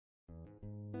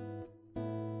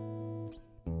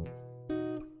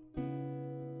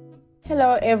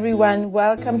Hello everyone,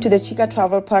 welcome to the Chica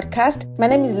Travel Podcast. My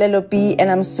name is Lelo B and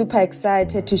I'm super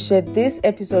excited to share this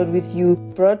episode with you,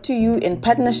 brought to you in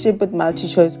partnership with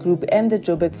MultiChoice Group and the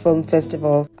Joburg Film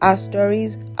Festival. Our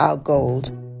stories, our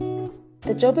gold.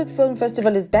 The Joburg Film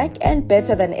Festival is back and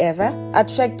better than ever,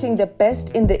 attracting the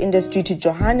best in the industry to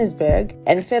Johannesburg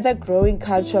and further growing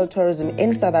cultural tourism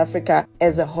in South Africa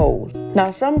as a whole.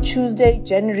 Now, from Tuesday,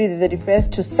 January the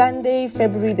 31st to Sunday,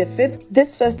 February the 5th,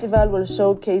 this festival will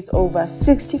showcase over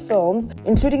 60 films,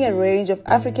 including a range of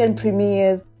African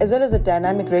premieres, as well as a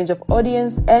dynamic range of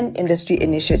audience and industry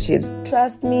initiatives.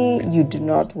 Trust me, you do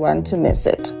not want to miss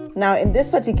it. Now, in this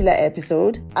particular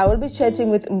episode, I will be chatting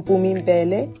with Mpumi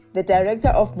Mbele, the director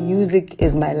of Music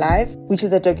Is My Life, which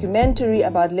is a documentary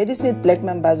about Ladysmith Black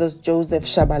Mambazo's Joseph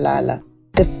Shabalala.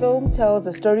 The film tells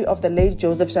the story of the late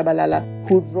Joseph Shabalala,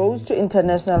 who rose to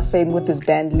international fame with his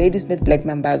band Ladysmith Black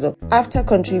Mambazo after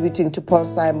contributing to Paul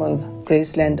Simon's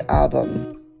Graceland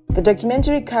album. The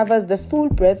documentary covers the full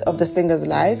breadth of the singer's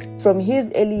life, from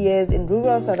his early years in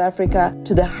rural South Africa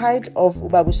to the height of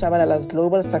Ubabu Shabalala's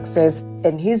global success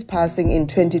and his passing in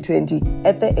 2020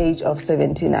 at the age of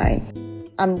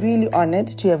 79. I'm really honored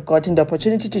to have gotten the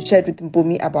opportunity to chat with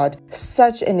Mpumi about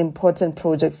such an important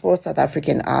project for South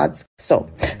African arts. So,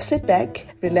 sit back,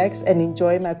 relax, and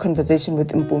enjoy my conversation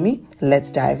with Mpumi.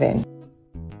 Let's dive in.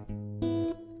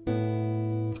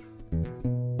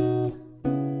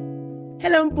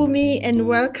 Hello, Mpumi, and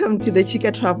welcome to the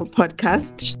Chica Travel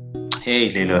Podcast.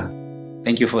 Hey, Lilo.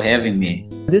 Thank you for having me.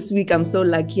 This week, I'm so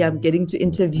lucky I'm getting to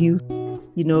interview,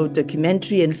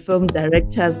 documentary and film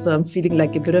directors, so I'm feeling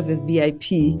like a bit of a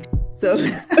VIP. So,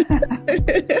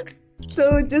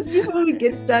 so just before we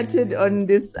get started on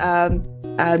this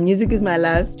Music Is My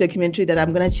Life documentary that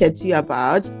I'm going to chat to you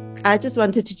about, I just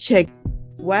wanted to check,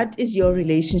 what is your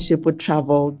relationship with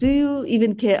travel? Do you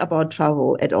even care about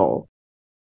travel at all?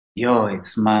 Yo,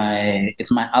 it's my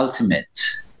ultimate.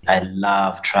 I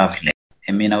love traveling.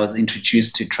 I mean, I was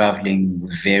introduced to traveling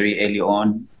very early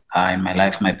on in my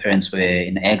life. My parents were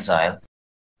in exile,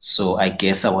 so I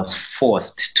guess I was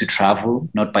forced to travel,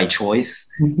 not by choice.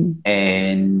 Mm-hmm.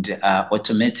 And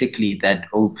automatically that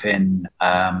opened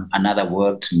another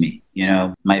world to me. You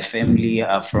know, my family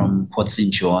are from Port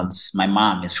St. John's. My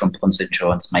mom is from Port St.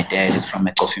 John's. My dad is from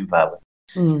Etofimbabwe.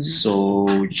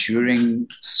 So during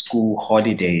school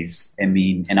holidays,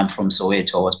 and I'm from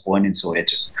Soweto. I was born in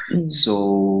Soweto.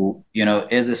 So,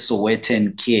 as a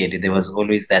Sowetan kid, there was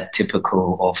always that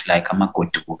typical of like,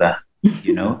 amagoduga,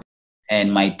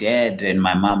 and my dad and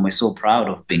my mom were so proud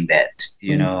of being that.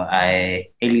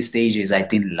 Early stages, I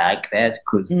didn't like that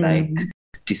because like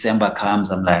December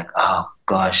comes, I'm like, oh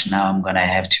gosh, now I'm going to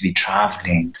have to be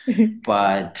traveling.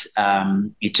 But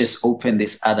it just opened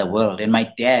this other world. And my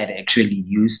dad actually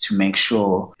used to make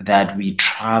sure that we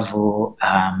travel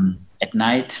at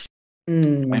night.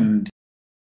 When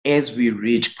as we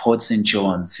reach Port St.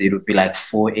 John's, it would be like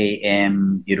 4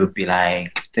 a.m., it would be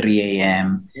like 3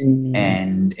 a.m.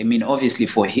 And obviously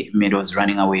for him, it was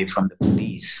running away from the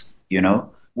police,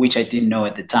 which I didn't know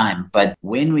at the time. But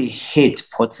when we hit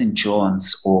Port St.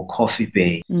 John's or Coffee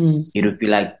Bay, it would be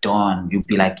like dawn, it would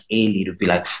be like early, it would be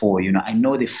like 4, I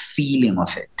know the feeling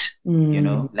of it,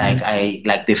 I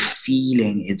like the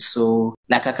feeling. It's so,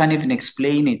 like, I can't even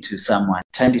explain it to someone.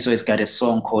 Tandiso has got a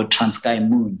song called Transkei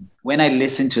Moon. When I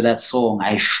listen to that song,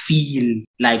 I feel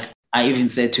like, I even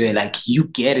said to her, like, you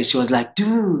get it. She was like,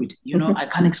 dude, I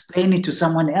can't explain it to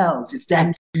someone else. It's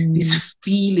that this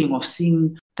feeling of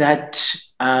seeing that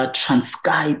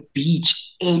Transkei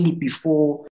beach early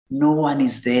before no one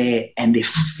is there, and the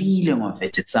feeling of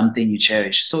it, it's something you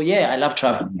cherish. So yeah, I love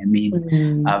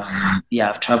traveling.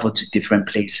 I've traveled to different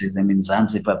places.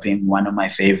 Zanzibar being one of my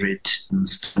favorite.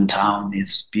 Stone Town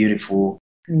is beautiful.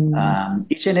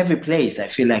 Each and every place, I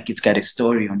feel like it's got a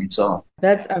story on its own.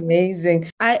 That's amazing.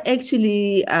 I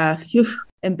actually, you're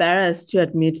embarrassed to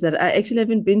admit that I actually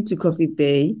haven't been to Coffee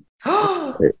Bay.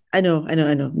 I know.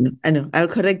 I'll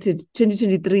correct it.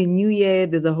 2023, New Year.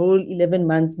 There's a whole 11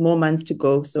 more months to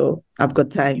go. So I've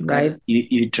got time, right?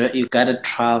 You got to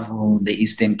travel the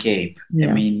Eastern Cape.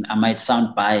 Yeah. I might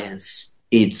sound biased.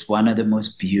 It's one of the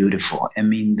most beautiful.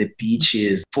 The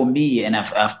beaches for me, and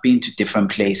I've been to different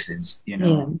places,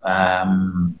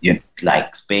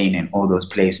 like Spain and all those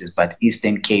places. But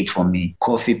Eastern Cape for me,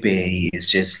 Coffee Bay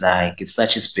is just like, it's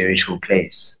such a spiritual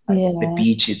place. The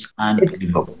beach, it's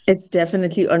unbelievable. It's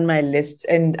definitely on my list,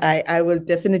 and I will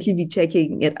definitely be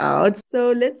checking it out.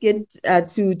 So let's get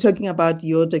to talking about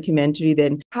your documentary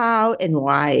then. How and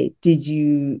why did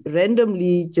you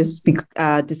randomly just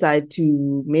decide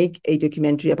to make a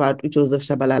documentary about Joseph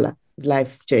Shabalala's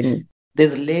life journey?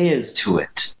 There's layers to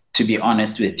it. to be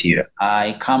honest with you.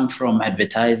 I come from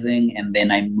advertising and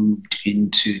then I moved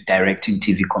into directing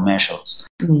TV commercials.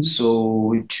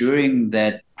 So during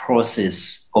that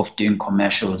process of doing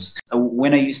commercials,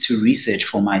 when I used to research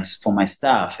for my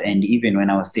staff, and even when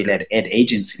I was still at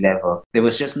agency level, there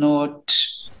was just not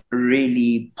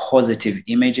really positive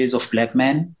images of Black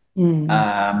men.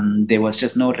 There was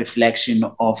just no reflection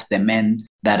of the men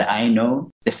that I know,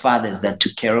 the fathers that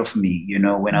took care of me,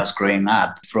 when I was growing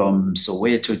up, from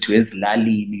Soweto to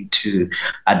Ezilalini to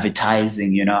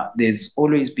advertising, there's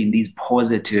always been these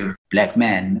positive Black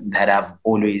men that I've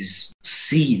always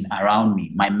seen around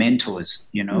me, my mentors,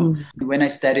 When I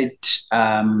started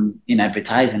in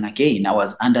advertising again, I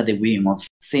was under the wing of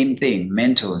same thing,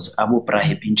 mentors, Abu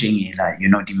Brahe Pinchingela,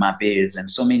 Dimabez, and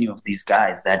so many of these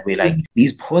guys that were like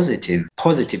these positive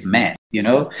men,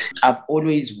 I've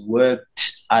always worked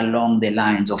along the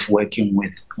lines of working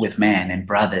with men and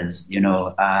brothers,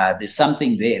 there's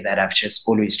something there that I've just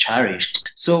always cherished.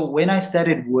 So when I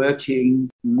started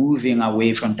moving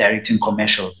away from directing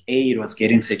commercials, A, it was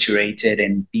getting saturated,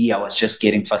 and B, I was just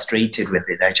getting frustrated with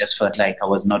it. I just felt like I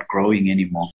was not growing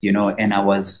anymore, and I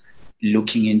was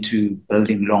looking into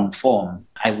building long form.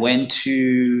 I went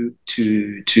to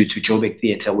Joburg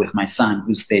Theatre with my son,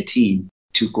 who's 13,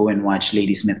 to go and watch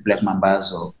Ladysmith Black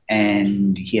Mambazo,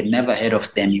 and he had never heard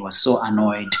of them. He was so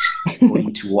annoyed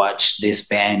going to watch this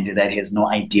band that he has no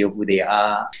idea who they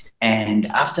are. And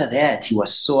after that, he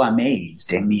was so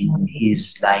amazed. I mean,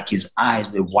 his eyes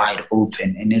were wide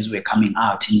open, and as we're coming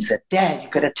out, he said, "Dad, you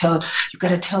gotta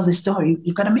tell the story.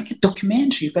 You gotta make a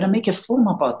documentary. You gotta make a film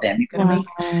about them. You gotta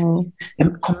make a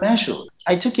commercial."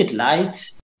 I took it light,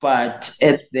 but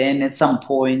at some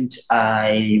point,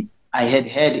 I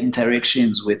had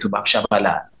interactions with Ubab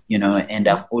Shabalala, and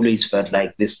I've always felt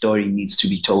like this story needs to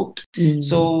be told.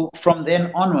 So from then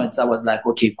onwards, I was like,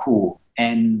 okay, cool.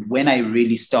 And when I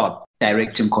really stopped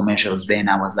directing commercials, then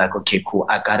I was like, okay, cool,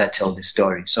 I gotta tell the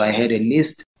story. So I had a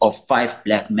list of 5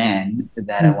 Black men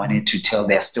that I wanted to tell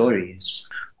their stories,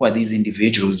 who are these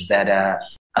individuals that are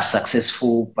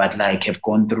successful, but like have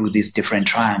gone through these different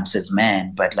triumphs as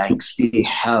men, but like still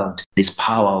held this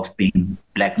power of being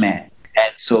Black men.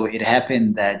 And so it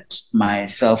happened that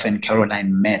myself and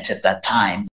Caroline met at that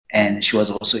time, and she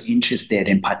was also interested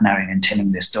in partnering and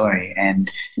telling the story. And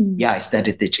I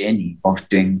started the journey of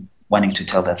wanting to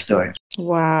tell that story.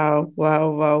 Wow.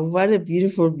 What a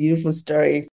beautiful, beautiful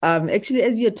story. Actually,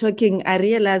 as you're talking, I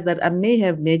realized that I may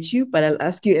have met you, but I'll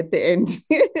ask you at the end.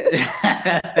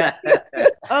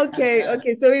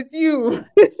 Okay, so it's you.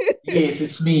 Yes,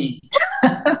 it's me.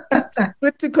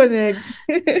 Good to connect.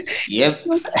 Yep.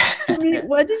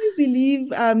 What do you believe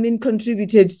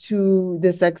contributed to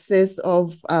the success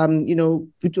of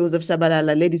Joseph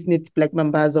Shabalala, Ladysmith Black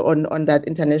Mambazo on that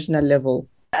international level?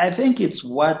 I think it's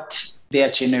what their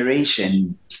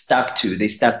generation stuck to. They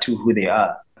stuck to who they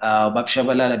are. Ubab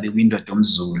Shabalala bewindo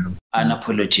Domzulu,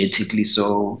 unapologetically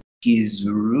so. His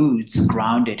roots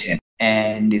grounded him.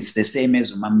 And it's the same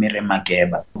as Umamire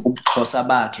Makeba. Ubuxhosa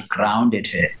bakhe grounded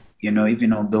her.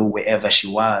 Even although wherever she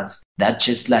was, that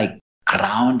just like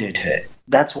grounded her.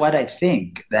 That's what I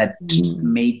think that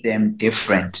made them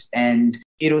different. And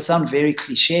it'll sound very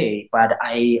cliche, but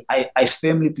I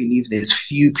firmly believe there's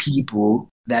few people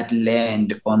that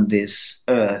land on this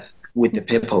earth with the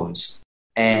purpose.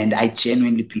 And I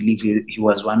genuinely believe he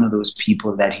was one of those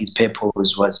people that his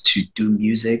purpose was to do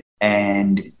music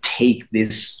and take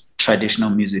this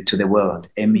traditional music to the world.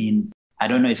 I mean, I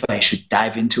don't know if I should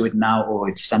dive into it now or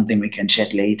it's something we can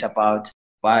chat later about.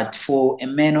 But for a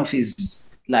man of his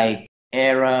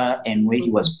era and where he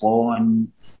was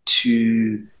born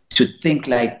to think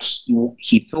like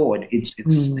he thought, it's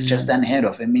just unheard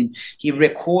of. I mean, he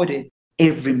recorded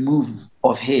every move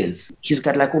of his. He's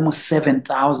got almost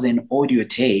 7,000 audio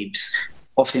tapes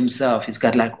of himself. He's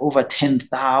got over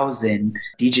 10,000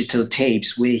 digital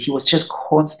tapes where he was just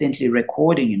constantly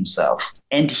recording himself.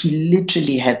 And he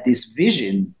literally had this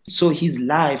vision. So his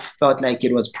life felt like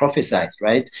it was prophesied,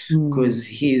 right? Because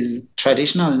his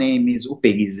traditional name is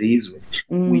Ubhekizizwe,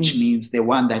 which means the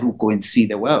one that will go and see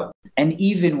the world. And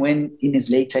even when in his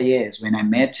later years, when I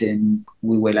met him,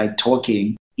 we were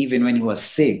talking, even when he was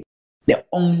sick, the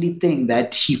only thing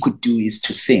that he could do is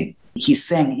to sing. He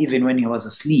sang even when he was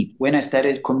asleep. When I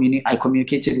started I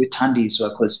communicated with Thandiswa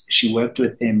because she worked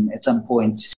with him at some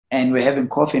point, and we're having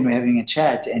coffee and we're having a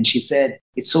chat. And she said,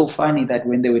 it's so funny that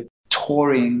when they were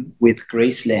touring with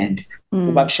Graceland,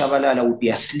 Ubab Shabalala would be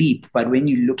asleep, but when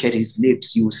you look at his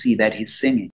lips, you will see that he's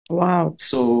singing. Wow.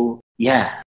 So,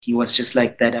 yeah, he was just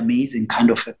like that amazing kind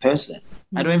of a person.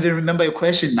 I don't even remember your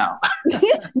question now.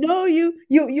 No,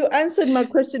 you answered my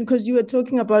question because you were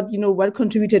talking about, what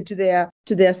contributed to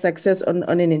their success on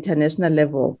an international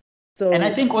level. So, and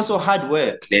I think also hard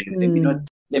work. Let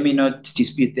me not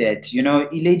dispute that.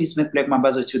 Ladysmith Black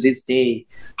Mambazo to this day,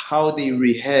 how they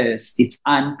rehearse, it's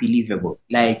unbelievable.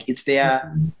 Like it's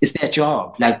their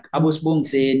job. Like Abos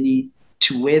Bongseni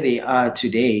to where they are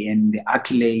today and the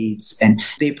accolades, and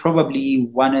they're probably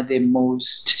one of the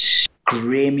most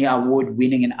Grammy Award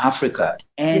winning in Africa.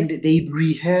 And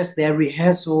their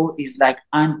rehearsal is like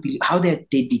unbelievable. How they're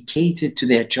dedicated to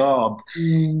their job.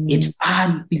 It's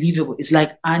unbelievable. It's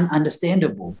like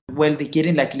ununderstandable. Well, they're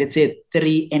getting like, let's say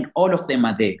 3, and all of them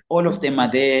are there. All of them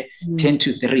are there 10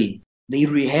 to 3. They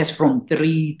rehearse from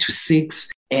 3 to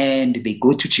 6 and they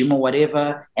go to gym or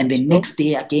whatever. And the next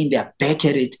day again, they're back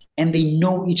at it and they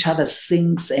know each other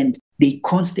sings and they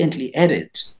constantly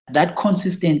edit. That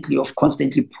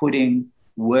constantly putting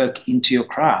work into your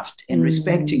craft and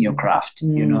respecting your craft.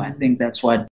 I think that's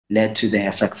what led to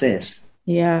their success.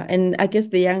 Yeah, and I guess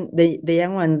the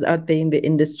young ones out there in the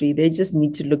industry, they just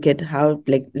need to look at how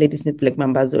Ladysmith Black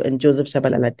Mambazo and Joseph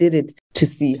Shabalala did it to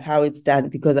see how it's done.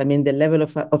 Because I mean, the level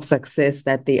of success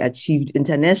that they achieved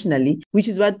internationally, which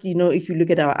is what, if you look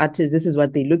at our artists, this is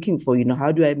what they're looking for.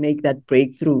 How do I make that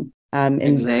breakthrough? And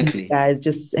exactly. Guys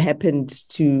just happened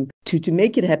to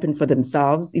make it happen for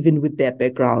themselves, even with their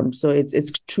background. So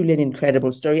it's truly an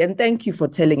incredible story. And thank you for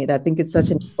telling it. I think it's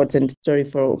such an important story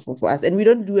for us. And we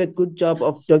don't do a good job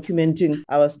of documenting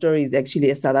our stories,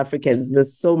 actually, as South Africans.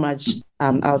 There's so much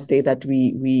out there that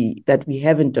we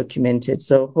haven't documented.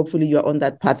 So hopefully you're on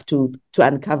that path to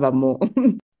uncover more.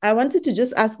 I wanted to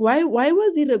just ask, why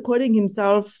was he recording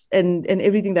himself and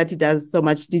everything that he does so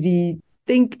much? Did he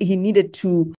think he needed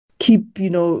to keep,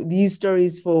 these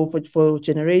stories for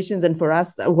generations and for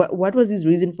us? What was his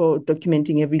reason for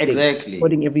documenting everything? Exactly.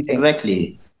 Recording everything?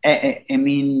 Exactly. I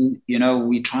mean,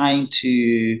 we're trying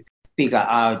to figure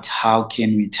out how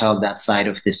can we tell that side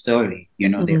of the story,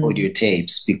 the audio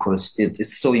tapes, because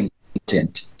it's so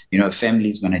important. A family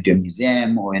is going to do a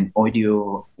museum or an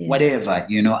audio, whatever,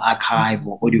 archive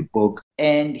or audio book.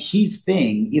 And his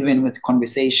thing, even with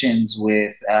conversations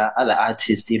with other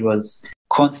artists, it was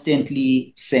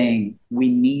constantly saying we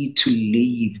need to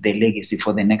leave the legacy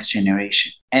for the next generation.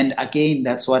 And again,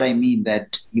 that's what I mean,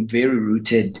 that he very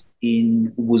rooted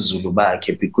in ubuZulu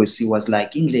bakhe, because he was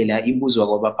like indlela ibuzwa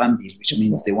kwabaphambili, which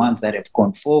means the ones that have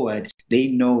gone forward, they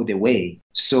know the way.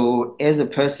 So as a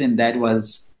person that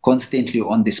was constantly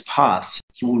on this path,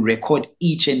 he will record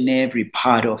each and every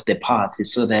part of the path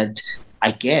so that,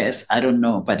 I guess, I don't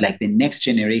know, but like the next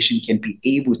generation can be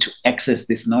able to access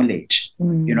this knowledge,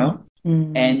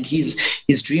 And his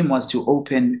dream was to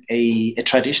open a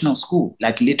traditional school,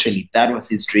 like literally that was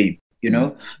his dream,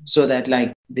 so that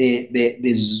like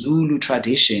the Zulu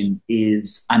tradition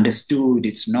is understood,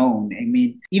 it's known. I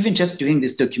mean, even just doing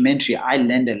this documentary, I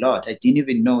learned a lot. I didn't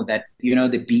even know that,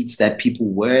 the beats that people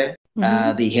wear,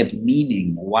 they have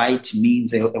meaning. White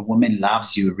means a woman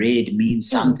loves you. Red means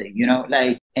something,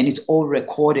 and it's all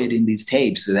recorded in these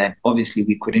tapes that obviously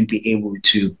we couldn't be able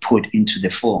to put into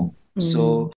the film.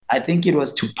 So I think it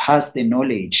was to pass the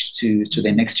knowledge to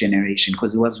the next generation,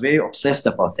 because he was very obsessed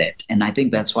about that. And I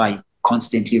think that's why he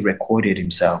constantly recorded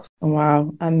himself.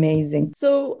 Wow, amazing.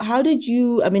 So how did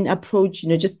you, approach,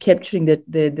 just capturing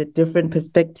the different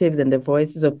perspectives and the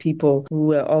voices of people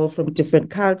who are all from different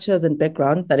cultures and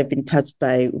backgrounds that have been touched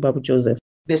by Ubaba Joseph?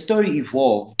 The story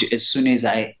evolved as soon as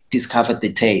I discovered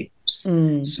the tapes.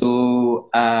 So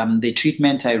the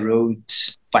treatment I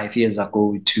wrote 5 years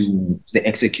ago to the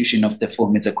execution of the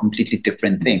film, it's a completely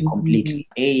different thing, completely.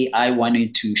 I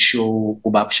wanted to show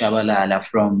Ubaba Shabalala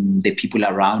from the people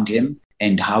around him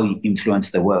and how he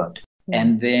influenced the world.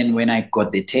 And then when I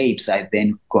got the tapes, I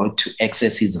then got to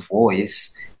access his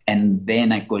voice, and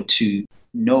then I got to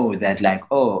know that like,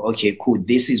 oh, okay, cool.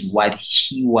 This is what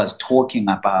he was talking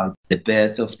about, the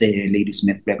birth of the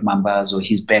Ladysmith Black Mambazo,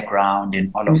 his background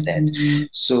and all of that.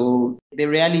 So the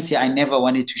reality, I never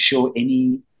wanted to show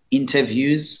any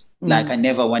interviews. Like I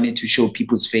never wanted to show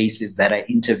people's faces that I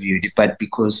interviewed, but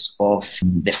because of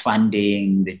the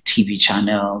funding, the TV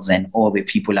channels and all the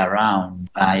people around,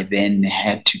 I then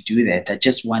had to do that. I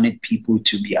just wanted people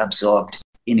to be absorbed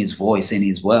in his voice, in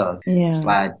his world.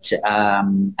 But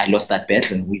I lost that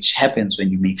battle, which happens when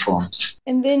you make films.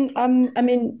 And then, I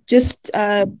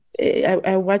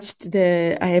watched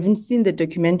I haven't seen the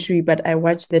documentary, but I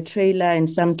watched the trailer and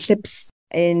some clips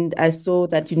and I saw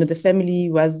that, the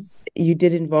family you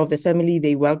did involve the family.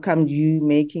 They welcomed you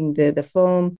making the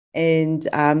film. And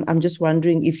I'm just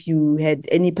wondering if you had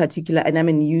any particular, and I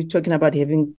mean, you talking about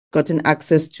having gotten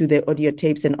access to the audio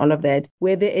tapes and all of that.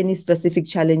 Were there any specific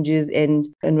challenges, and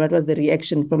what was the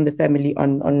reaction from the family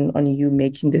on you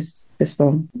making this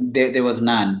film? There was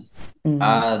none.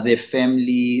 The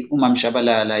family, Umam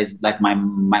Shabalala is like my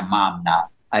mom now.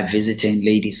 I visit in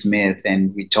Ladysmith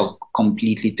and we talk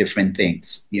completely different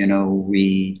things.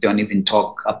 We don't even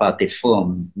talk about the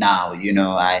film now.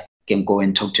 I can go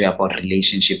and talk to her about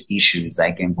relationship issues.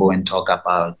 I can go and talk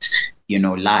about,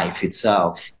 life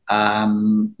itself.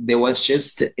 There was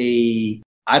just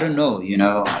I don't know,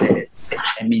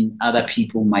 I mean, other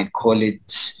people might call it,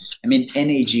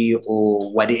 energy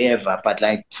or whatever. But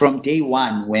like from day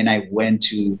one, when I went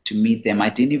to meet them, I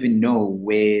didn't even know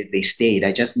where they stayed.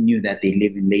 I just knew that they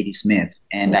live in Ladysmith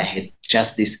and I had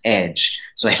just this edge.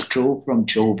 So I drove from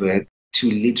Joburg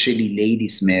to literally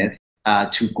Ladysmith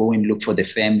to go and look for the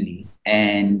family.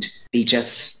 And they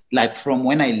just, like, from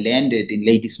when I landed in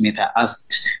Ladysmith,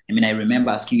 I remember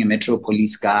asking a Metro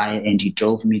Police guy and he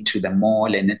drove me to the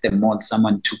mall. And at the mall,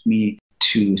 someone took me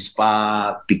to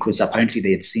Spar because apparently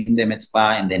they had seen them at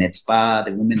Spar. And then at Spar,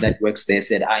 the woman that works there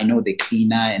said, I know the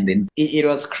cleaner. And then it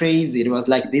was crazy. It was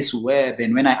like this web.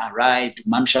 And when I arrived,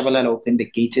 Mam Shabalala opened the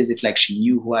gate as if like she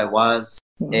knew who I was.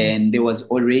 Mm-hmm. And there was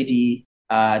already,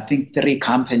 I think 3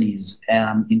 companies,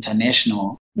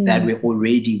 international, that were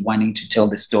already wanting to tell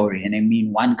the story. And I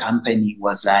mean, one company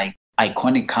was like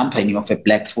iconic company of a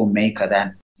black filmmaker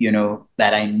that,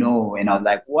 that I know. And I was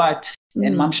like, what?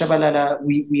 And Mam Shabalala,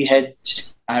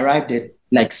 I arrived at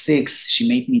like 6. She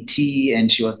made me tea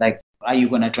and she was like, are you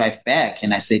going to drive back?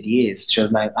 And I said, yes. She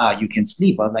was like, you can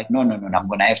sleep. I was like, no, I'm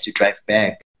going to have to drive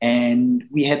back. And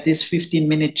we had this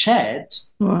 15-minute chat,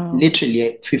 literally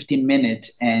a 15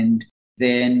 minutes. And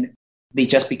then they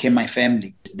just became my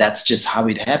family. That's just how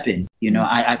it happened.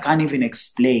 I can't even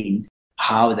explain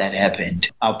how that happened.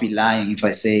 I'll be lying if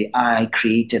I say I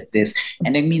created this.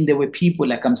 And I mean, there were people,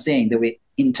 like I'm saying, there were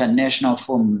international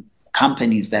film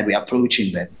companies that were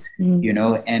approaching them,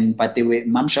 but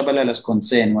Mam Shabalala's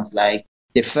concern was like,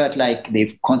 they felt like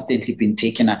they've constantly been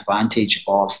taken advantage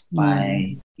of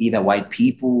by either white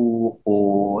people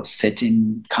or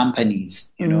certain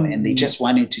companies, and they just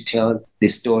wanted to tell the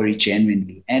story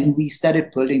genuinely. And we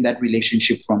started building that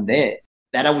relationship from there,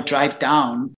 that I would drive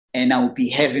down and I would be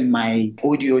having my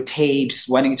audio tapes,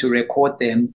 wanting to record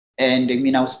them. And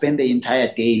I would spend the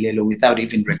entire day, Lelo, without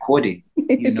even recording,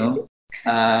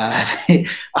 I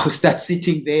would start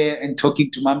sitting there and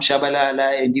talking to Mam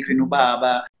Shabalala and even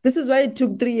Ubaba. This is why it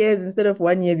took 3 years instead of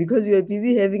 1 year, because you were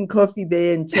busy having coffee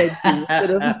there and chatting.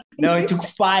 No, it took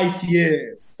 5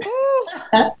 years.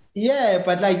 Yeah,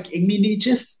 but it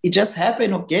just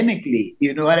happened organically.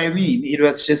 You know what I mean? It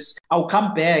was just, I'll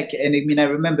come back. And I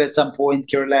remember at some point,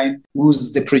 Caroline,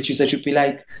 who's the producer, she'd be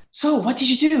like, so what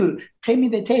did you do? Play me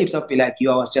the tapes. I'll be like,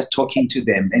 I was just talking to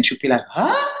them. And she'd be like,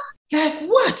 huh? Like,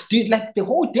 what? Dude, like the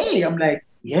whole day? I'm like,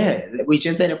 yeah, we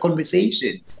just had a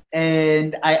conversation.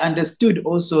 And I understood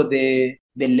also the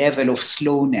level of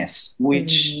slowness,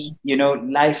 which,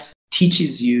 life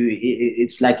teaches you.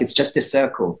 It's just a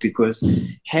circle, because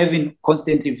having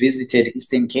constantly visited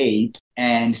Eastern Cape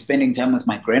and spending time with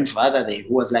my grandfather there,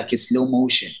 who was like a slow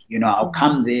motion, I'll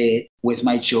come there with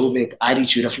my Joburg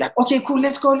attitude of like, okay, cool,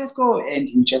 let's go. And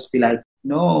he'd just be like,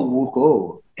 no, we'll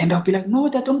go. And I'll be like, no,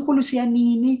 tatomkhulu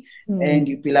siyanini. And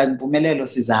you'd be like, Mpumelelo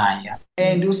sizaya.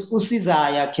 And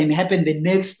usizaya can happen the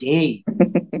next day.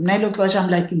 I'm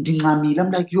like, Ndingamile.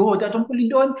 I'm like, yo, tatomkhulu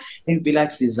indoni. And you'd be like,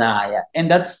 sizaya.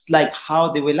 And that's like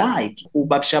how they were like,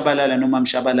 Ubab Shabalala, no Mam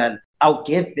Shabalala. I'll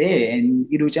get there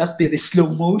and it'll just be the slow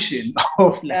motion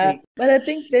of like. But I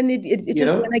think then it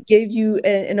just kind of gave you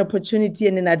an opportunity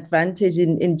and an advantage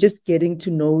in just getting to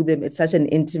know them at such an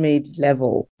intimate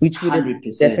level, which would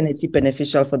be definitely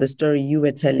beneficial for the story you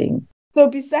were telling. So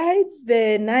besides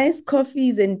the nice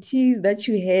coffees and teas that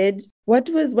you had, what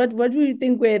do you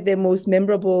think were the most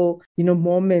memorable,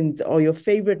 moments or your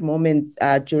favorite moments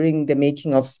during the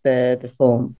making of the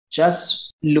film?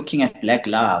 Just looking at Black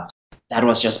Love. That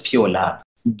was just pure love.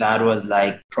 That was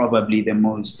like probably the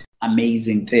most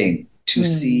amazing thing to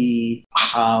see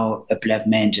how a black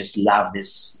man just loved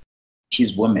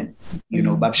his woman.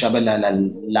 Bab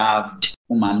Shabalala loved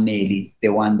Umam Neli, the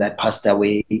one that passed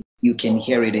away. You can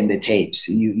hear it in the tapes.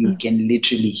 You can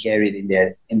literally hear it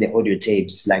in the audio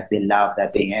tapes, like the love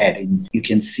that they had, and you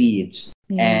can see it.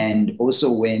 And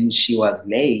also when she was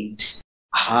late,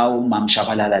 how Mam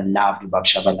Shabalala loved Bab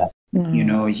Shabalala.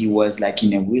 He was like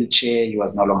in a wheelchair. He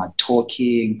was no longer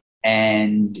talking.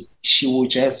 and she would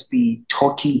just be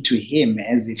talking to him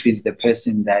as if he's the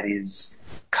person that is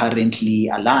currently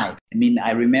alive. I mean,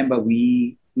 I remember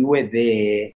we were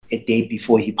there a day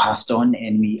before he passed on,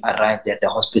 and we arrived at the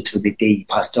hospital the day he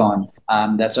passed on.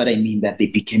 That's what I mean, that they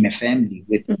became a family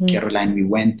with Caroline. We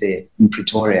went there in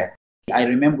Pretoria. I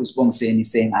remember Sibongiseni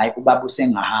saying, "Ay, ubaba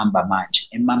usengahamba manje,"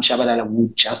 and Mam Shabalala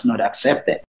would just not accept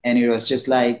that. And it was just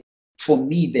like, for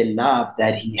me, the love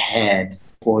that he had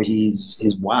for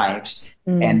his wives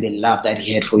and the love that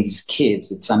he had for his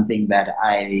kids, it's something that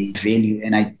I value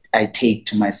and I take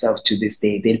to myself to this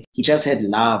day. That he just had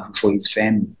love for his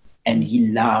family and he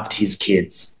loved his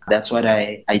kids. That's what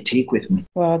I take with me.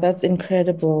 Wow, that's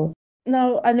incredible.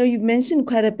 Now, I know you've mentioned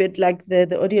quite a bit, like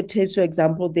the audio tapes, for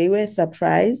example, they were a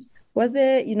surprise. Was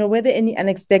there, were there any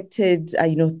unexpected,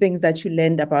 things that you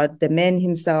learned about the man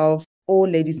himself or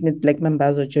Ladysmith Black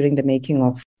Mambazo during the making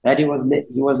of? That he was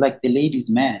like the ladies'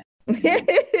 man.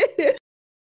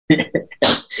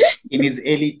 In his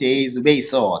early days, and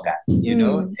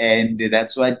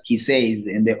that's what he says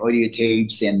in the audio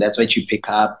tapes, and that's what you pick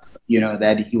up,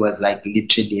 that he was like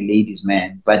literally a ladies'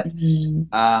 man. But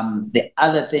the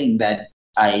other thing that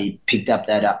I picked up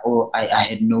that I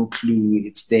had no clue,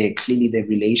 it's clearly the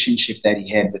relationship that he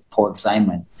had with Paul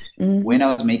Simon. When I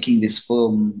was making this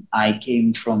film, I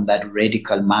came from that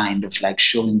radical mind of like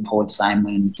showing Paul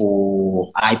Simon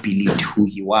for, I believed who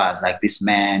he was, like this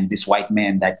man, this white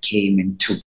man that came and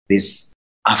took this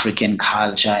African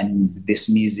culture and this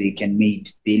music and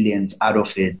made billions out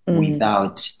of it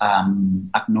without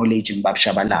acknowledging Bab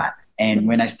Shabalala. And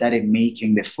when I started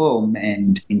making the film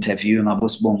and interviewing Abo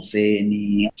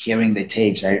Sibongiseni, hearing the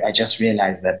tapes, I just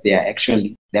realized that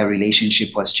their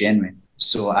relationship was genuine.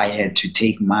 So I had to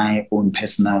take my own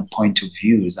personal point of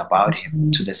views about him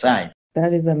to the side.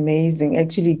 That is amazing.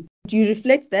 Actually, do you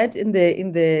reflect that in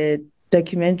the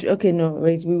documentary? Okay, no,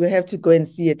 wait, we will have to go and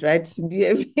see it, right?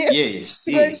 Yes,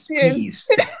 please.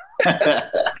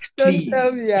 Don't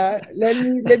tell me, yeah. Let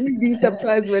me be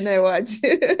surprised when I watch.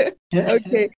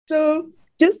 Okay, so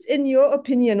just in your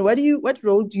opinion, what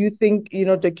role do you think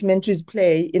documentaries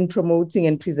play in promoting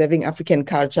and preserving African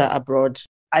culture abroad?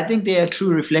 I think they are a true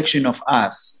reflection of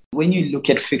us. When you look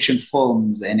at fiction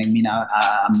films, and I mean,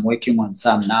 I'm working on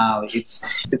some now, it's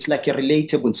like a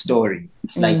relatable story.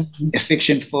 It's like a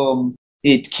fiction film.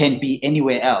 It can be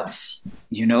anywhere else,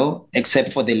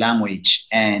 except for the language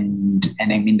and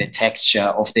I mean the texture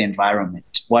of the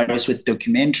environment. Whereas with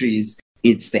documentaries,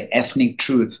 it's the ethnic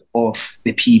truth of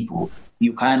the people.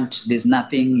 There's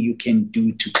nothing you can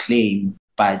do to claim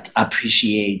but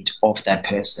appreciate of that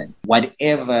person.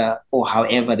 Whatever or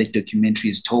however the documentary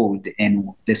is told and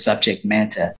the subject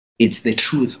matter, it's the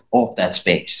truth of that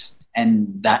space.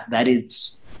 And that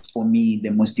is, for me,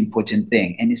 the most important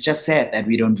thing. And it's just sad that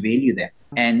we don't value them.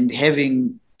 And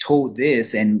having told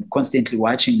this and constantly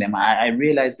watching them, I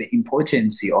realize the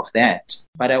importance of that.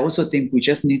 But I also think we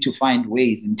just need to find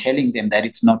ways in telling them that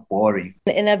it's not boring.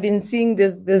 And I've been seeing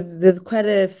there's quite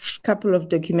a couple of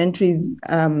documentaries,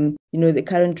 the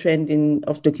current trend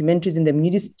of documentaries in the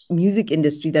music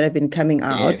industry that have been coming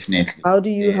out. Definitely. How do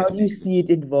you see it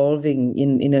evolving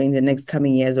in the next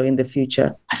coming years or in the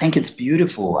future? I think it's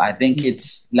beautiful. I think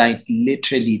it's like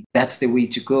literally that's the way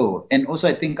to go. And also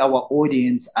I think our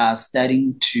audience are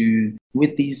starting to,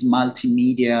 with these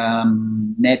multimedia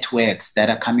networks that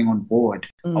are coming on board,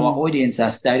 our audience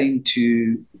are starting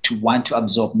to want to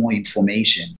absorb more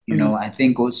information. I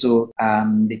think also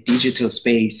the digital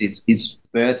space is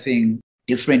birthing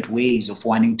different ways of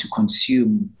wanting to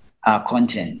consume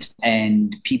content.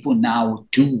 And people now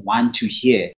do want to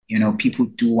hear, people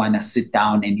do want to sit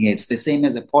down and hear. It's the same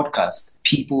as a podcast.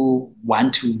 People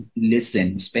want to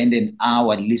listen, spend an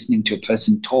hour listening to a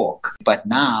person talk. But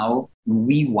now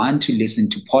we want to listen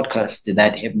to podcasts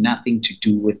that have nothing to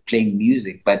do with playing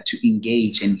music, but to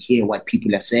engage and hear what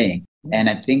people are saying. And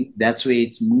I think that's where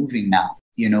it's moving now,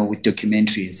 with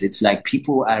documentaries. It's like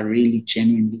people are really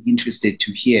genuinely interested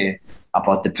to hear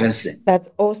about the person. That's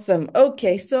awesome.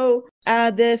 Okay, so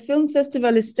the film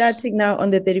festival is starting now on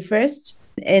the 31st.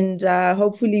 And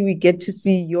hopefully we get to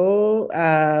see your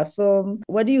film.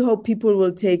 What do you hope people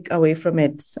will take away from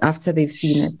it after they've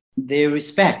seen it? The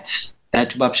respect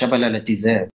that Bab Shabalala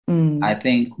deserved. I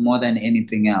think more than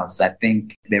anything else, I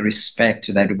think the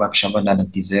respect that Bab Shabalala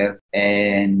deserved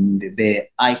and the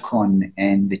icon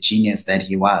and the genius that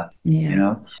he was,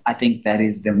 I think that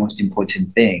is the most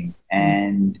important thing.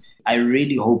 And I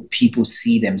really hope people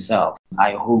see themselves.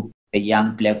 I hope a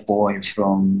young black boy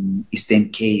from Eastern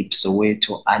Cape,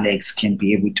 Soweto, Alex, can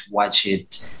be able to watch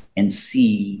it and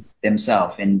see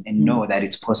themselves and know that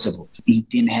it's possible. He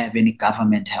didn't have any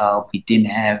government help. He didn't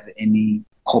have any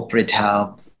corporate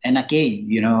help. And again,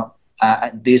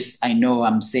 this, I know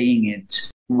I'm saying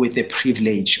it with the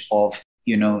privilege of,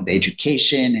 the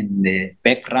education and the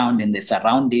background and the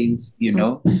surroundings,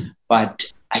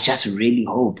 but I just really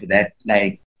hope that,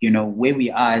 like, where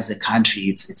we are as a country,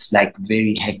 it's like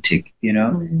very hectic,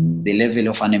 the level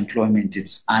of unemployment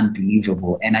is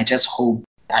unbelievable. And I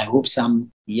hope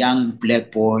some young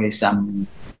Black boy, some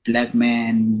Black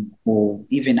man, or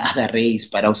even other race,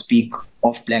 but I'll speak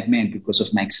of Black men because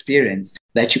of my experience,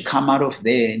 that you come out of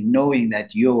there knowing that,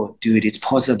 dude, it's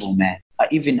possible, man.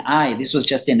 Even this was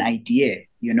just an idea,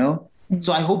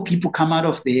 So I hope people come out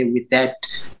of there with that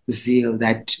zeal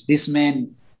that this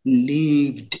man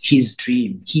lived his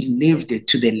dream. He lived it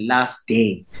to the last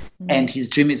day. And his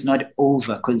dream is not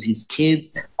over because his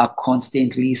kids are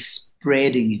constantly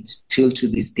spreading it till to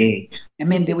this day. I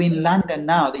mean, they were in London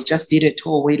now. They just did a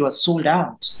tour where it was sold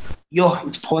out.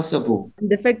 It's possible.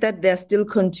 The fact that they're still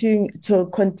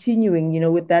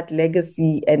continuing, with that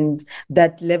legacy and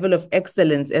that level of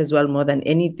excellence as well, more than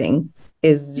anything,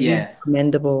 is really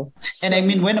commendable. And I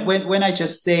mean, when I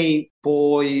just say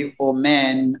boy or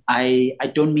man, I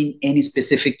don't mean any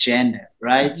specific gender,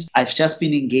 right? I've just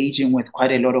been engaging with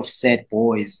quite a lot of sad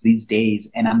boys these days,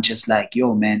 and I'm just like,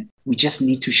 man, we just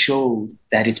need to show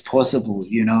that it's possible,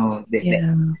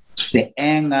 the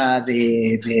anger,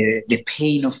 the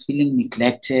pain of feeling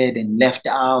neglected and left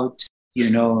out,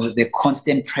 the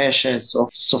constant pressures of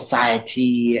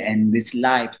society and this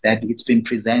life that it's been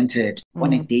presented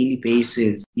on a daily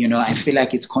basis. I feel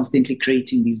like it's constantly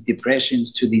creating these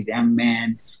depressions to these young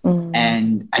men.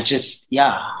 And I just,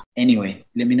 anyway,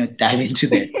 let me not dive into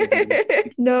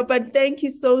that. No, but thank you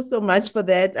so much for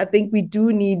that. I think we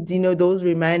do need, those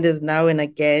reminders now and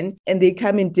again, and they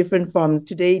come in different forms.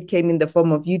 Today, it came in the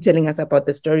form of you telling us about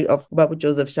the story of Babu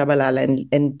Joseph Shabalala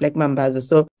and Black Mambazo.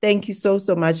 So thank you so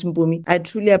much, Mpumi. I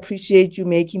truly appreciate you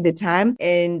making the time,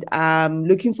 and I'm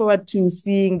looking forward to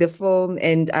seeing the film,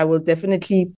 and I will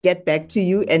definitely get back to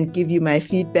you and give you my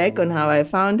feedback on how I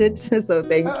found it. So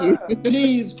thank you.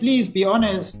 Please be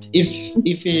honest.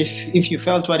 If you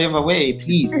felt whatever way,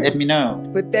 please let me know.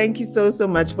 But thank you so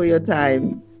much for your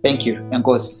time. Thank you.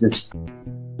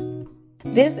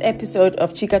 This episode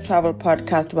of Chika Travel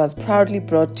Podcast was proudly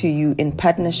brought to you in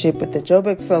partnership with the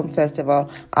Joburg Film Festival.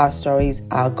 Our stories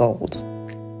are gold.